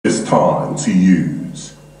It's time to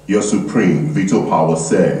use your supreme veto power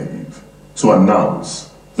save to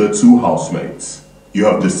announce the two housemates you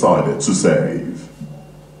have decided to save.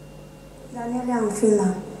 Daniella and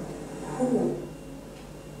Phyna.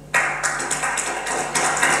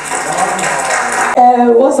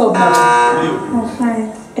 What's up now? I'm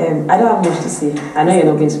fine. I don't have much to say. I know you're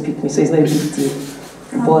not going to pick me, so it's not a big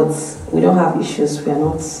deal. But we don't have issues. We are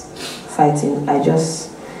not fighting.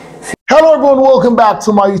 Hello everyone, welcome back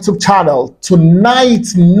to my YouTube channel.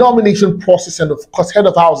 Tonight's nomination process and of course head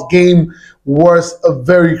of house game was a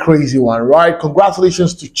very crazy one, right?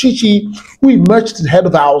 Congratulations to Chichi, who emerged to the head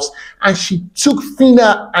of house, and she took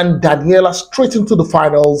Phyna and Daniella straight into the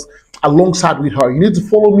finals alongside with her. You need to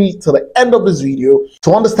follow me to the end of this video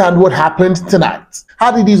to understand what happened tonight.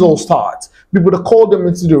 How did these all start? People that called them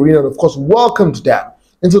into the arena and of course welcomed them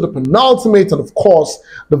into the penultimate and of course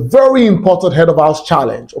the very important head of house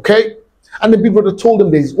challenge, okay? And the people that told them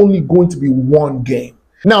there's only going to be one game.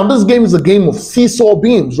 Now, this game is a game of seesaw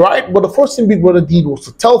beams, right? But the first thing Big Brother did was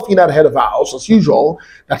to tell Phyna, the head of house, as usual,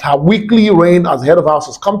 that her weekly reign as the head of house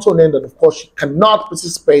has come to an end, and of course she cannot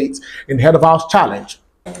participate in the head of house challenge.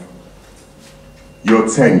 Your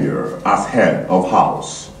tenure as head of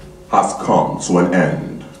house has come to an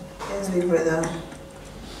end. Yes, Big Brother.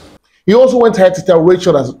 He also went ahead to tell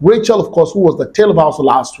Rachel, as Rachel, of course, who was the tail of house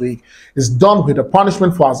last week, is done with the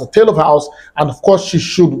punishment for as the tail of house, and of course she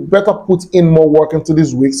should better put in more work into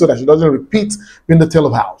this week so that she doesn't repeat being the tail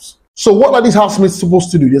of house. So what are these housemates supposed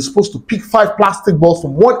to do? They're supposed to pick 5 plastic balls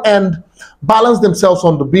from one end, balance themselves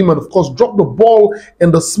on the beam, and of course drop the ball in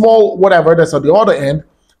the small whatever that's at the other end,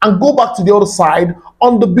 and go back to the other side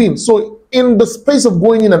on the beam. So in the space of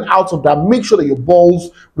going in and out of that, make sure that your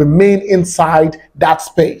balls remain inside that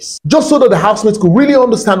space. Just so that the housemates could really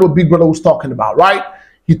understand what Big Brother was talking about, right?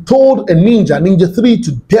 He told Ninja 3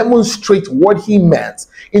 to demonstrate what he meant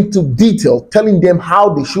into detail, telling them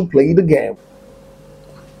how they should play the game.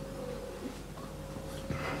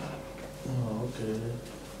 Oh, okay.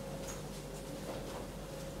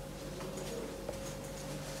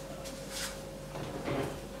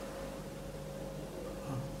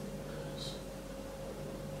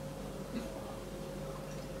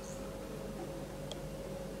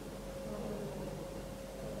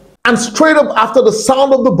 And straight up after the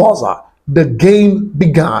sound of the buzzer, the game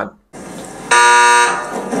began.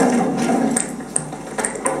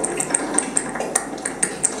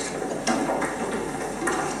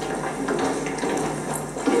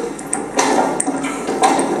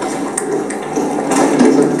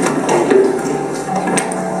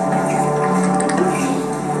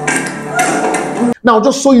 Now,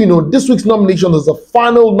 just so you know, this week's nomination is the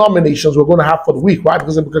final nominations we're going to have for the week, right?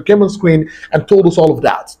 Because Emeka came on screen and told us all of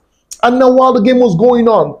that. And now, while the game was going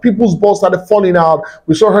on, people's balls started falling out.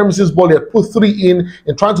 We saw Hermes' ball, he had put 3 in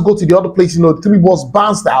and trying to go to the other place, 3 balls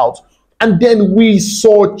bounced out. And then we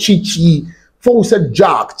saw Chichi. Before we said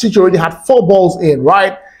Jack, Chichi already had 4 balls in,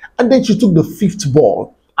 right? And then she took the 5th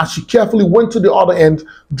ball. And she carefully went to the other end,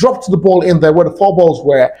 dropped the ball in there where the 4 balls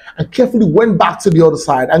were, and carefully went back to the other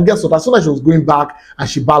side. And guess what? As soon as she was going back and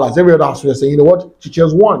she balanced, every other house was saying, you know what? Chichi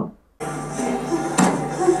has won.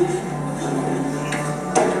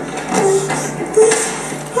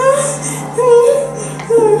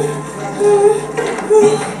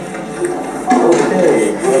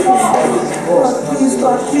 Please,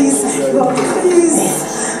 God, please. God, please.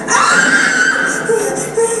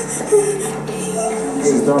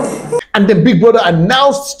 And then Big Brother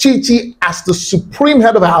announced Chichi as the supreme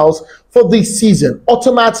head of house for this season.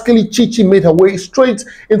 Automatically, Chichi made her way straight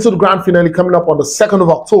into the grand finale coming up on the 2nd of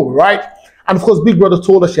October, right? And of course, Big Brother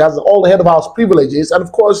told her she has all the head of house privileges, and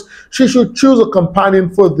of course, she should choose a companion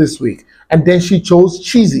for this week. And then she chose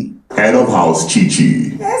Chichi. Head of house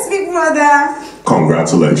Chichi. Yes, Big Brother.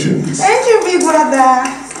 Congratulations. Thank you, Big Brother.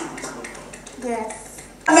 Yes.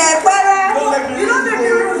 My brother, you don't make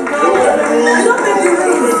the rules, bro. You don't make the rules. You don't make the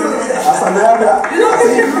rules.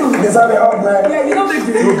 Yeah, you don't make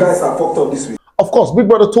the rules. You guys are fucked up this week. Of course, Big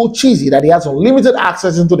Brother told Chichi that he has unlimited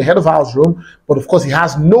access into the head of house room, but of course he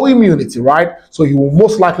has no immunity, right? So he will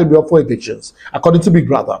most likely be up for evictions, according to Big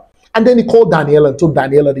Brother. And then he called Daniella and told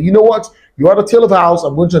Daniella that, you know what? You are the tail of the house.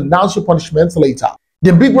 I'm going to announce your punishments later.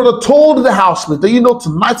 Then Big Brother told the housemates that, you know,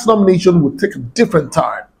 tonight's nomination will take a different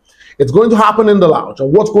turn. It's going to happen in the lounge.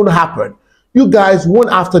 And what's going to happen? You guys, one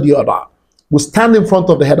after the other, will stand in front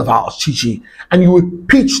of the head of house, Chichi, and you will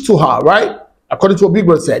pitch to her, right? according to what Big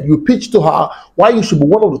Brother said, you pitch to her why you should be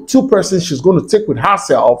one of the two persons she's going to take with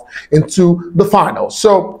herself into the finals.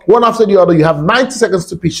 So one after the other, you have 90 seconds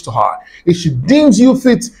to pitch to her. If she deems you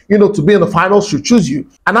fit, to be in the finals, she'll choose you.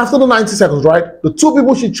 And after the 90 seconds, right, the two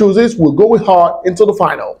people she chooses will go with her into the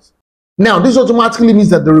finals. Now, this automatically means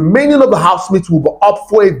that the remaining of the housemates will be up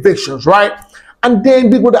for evictions, right? And then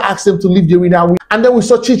Big Brother asked them to leave the arena. And then we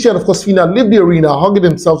saw Chichi and, of course, Phyna leave the arena, hugging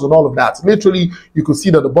themselves and all of that. Literally, you could see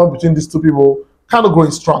that the bond between these two people kind of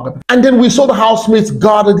growing stronger. And then we saw the housemates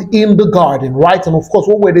guarded in the garden, right? And, of course,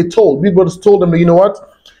 what were they told? Big Brother told them that, you know what?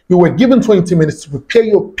 You were given 20 minutes to prepare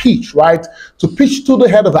your pitch, right? To pitch to the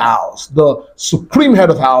head of the house, the supreme head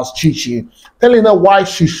of the house, Chichi, telling her why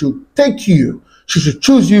she should take you. She should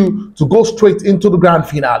choose you to go straight into the grand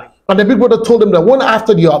finale. And the Big Brother told them that one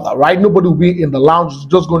after the other, right? Nobody will be in the lounge. It's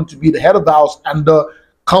just going to be the head of the house and the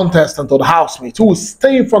contestant or the housemate who will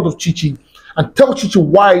stay in front of Chichi and tell Chichi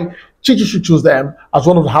why Chichi should choose them as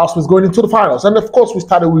one of the housemates going into the finals. And of course, we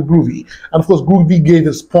started with Groovy. And of course, Groovy gave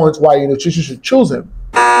his points why, Chichi should choose him.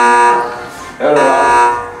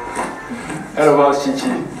 Hello,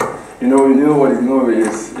 Chichi. You know what it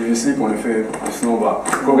is. If you sleep on the field, you snore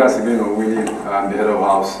back. Congrats again on winning the head of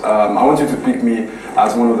house. I want you to pick me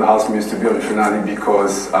as one of the housemates to be on the finale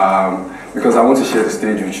because I want to share the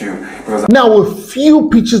stage with you. Now, a few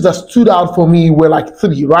pitches that stood out for me were like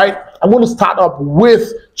 3, right? I'm going to start up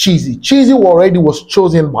with Chichi. Chichi already was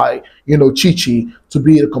chosen by, Chichi to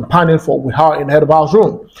be the companion with her in the head of house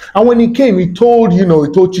room. And when he came, he told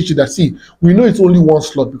Chichi that, see, we know it's only one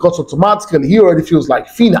slot because automatically he already feels like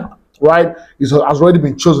Phyna, right? Has already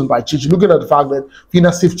been chosen by Chichi, looking at the fact that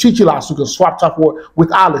Phyna saved Chichi last week and swapped up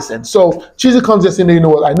with Allison. So Chichi comes there saying, I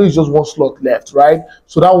know it's just one slot left, right?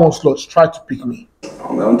 So that one slot, try to pick me.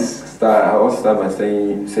 I want to start by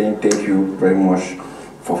saying thank you very much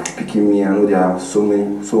for picking me. I know there are so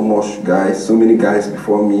many guys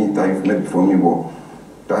before me that you've met before me, but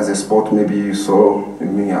that's a spot maybe you saw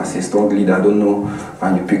me as a strong leader, I don't know,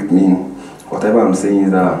 and you picked me. Whatever I'm saying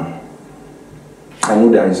is that I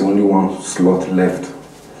know there is only one slot left.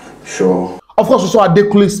 Sure. Of course, we saw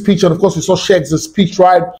Adekule's speech, and of course, we saw Shek's speech,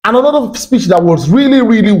 right? And another speech that was really,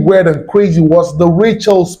 really weird and crazy was the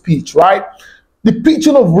Rachel speech, right? The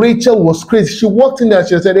pitching of Rachel was crazy. She walked in there and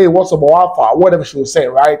she said, hey, what's up, Alpha? Whatever she was saying,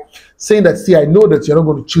 right? Saying that, see, I know that you're not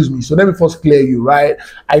going to choose me, so let me first clear you, right?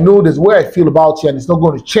 I know this way I feel about you and it's not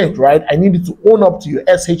going to change, right? I need you to own up to your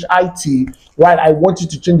SHIT, right? I want you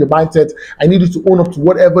to change your mindset. I need you to own up to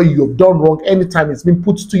whatever you have done wrong anytime it's been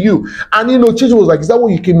put to you. And, Chichi was like, is that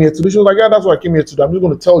what you came here to do? She was like, yeah, that's what I came here to do. I'm just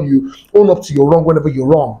going to tell you, own up to your wrong whenever you're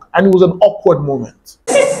wrong. And it was an awkward moment.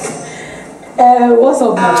 What's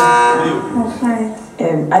up, man? I'm fine.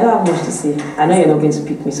 I don't have much to say. I know you're not going to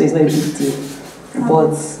pick me, so it's not a big deal.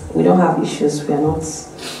 But we don't have issues. We are not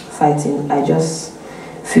fighting. I just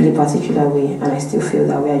feel a particular way, and I still feel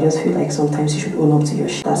that way. I just feel like sometimes you should own up to your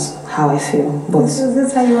shit. That's how I feel. But so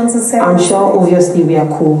that's how you want to say I'm sure, obviously, we are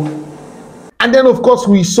cool. And then, of course,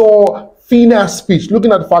 we saw Phyna's speech,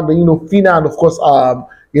 looking at the fact that, Phyna and, of course,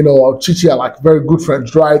 Chichi are like very good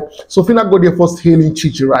friends, right? So Phyna got there first hailing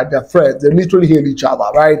Chichi, right? They're friends. They literally hail each other,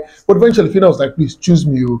 right? But eventually Phyna was like, please choose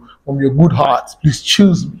me from your good heart. Please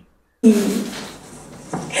choose me. The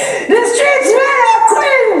streets were a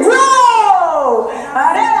queen, bro!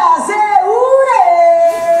 And then I say,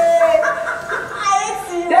 hooray!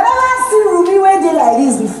 They never see Ruby when they like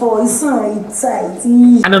this before. It's so tight.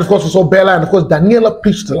 And then, of course, we saw Bella and, of course, Daniella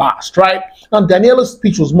pitched last, right? Now, Daniella's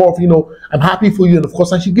speech was more of, I'm happy for you. And, of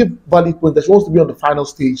course, and she gave valid points that she wants to be on the final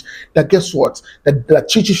stage. That guess what? That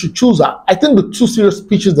Chichi should choose her. I think the two serious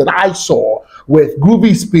speeches that I saw were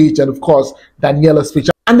Groovy's speech and, of course, Daniella's speech.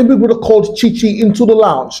 And the people called Chichi into the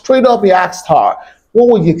lounge. Straight up, he asked her, what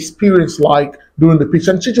was the experience like during the pitch?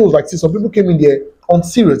 And Chichi was like, see, some people came in there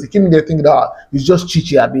unserious. They came in there thinking that it's just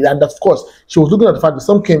Chichi. And, of course, she was looking at the fact that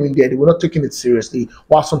some came in there, they were not taking it seriously,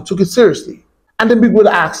 while some took it seriously. And then Big Brother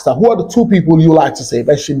asked her, who are the two people you like to save?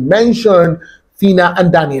 And she mentioned Phyna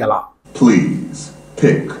and Daniella. Please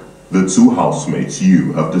pick the two housemates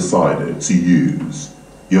you have decided to use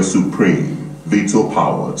your supreme veto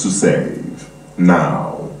power to save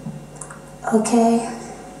now. Okay.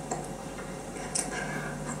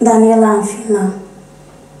 Daniella and Phyna.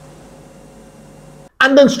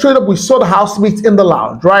 And then straight up, we saw the housemates in the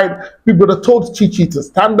lounge, right? Big Brother told Chichi to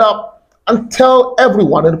stand up and tell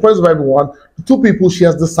everyone, in the presence of everyone, the two people she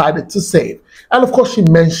has decided to save. And of course, she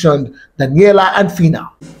mentioned Daniella and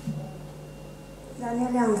Phyna.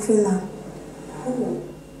 Daniella and Phyna.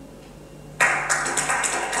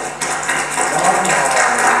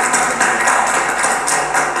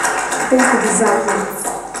 I think you deserve it.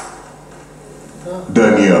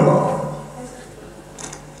 Daniella,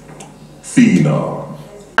 Phyna.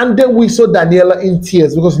 And then we saw Daniella in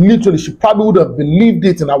tears because literally she probably would have believed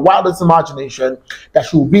it in her wildest imagination that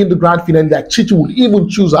she would be in the grand finale, that Chichi would even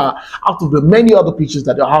choose her out of the many other pitches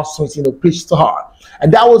that the housemates, pitched to her.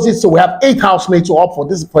 And that was it. So we have 8 housemates who are up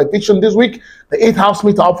for eviction this week. The 8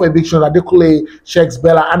 housemates are up for eviction: Adekule, Shakes,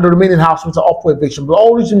 Bella, and the remaining housemates are up for eviction. But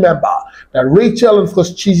always remember that Rachel and of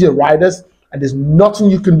course Chichi are riders, and there's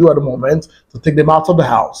nothing you can do at the moment to take them out of the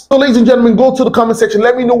house. So ladies and gentlemen, go to the comment section.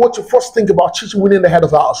 Let me know what you first think about Chichi winning the head of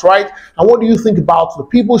the house, right? And what do you think about the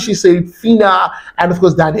people she said, Phyna and of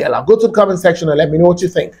course Daniella? Go to the comment section and let me know what you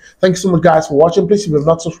think. Thank you so much guys for watching. Please, if you have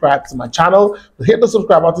not subscribed to my channel, hit the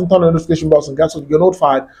subscribe button, turn on the notification bell, and guys, so you're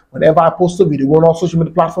notified whenever I post a video. Go on all social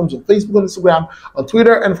media platforms on Facebook, on Instagram, on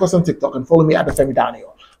Twitter, and of course on TikTok, and follow me at Olufemi.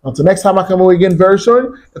 Until next time I come away again very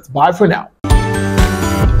soon, it's bye for now.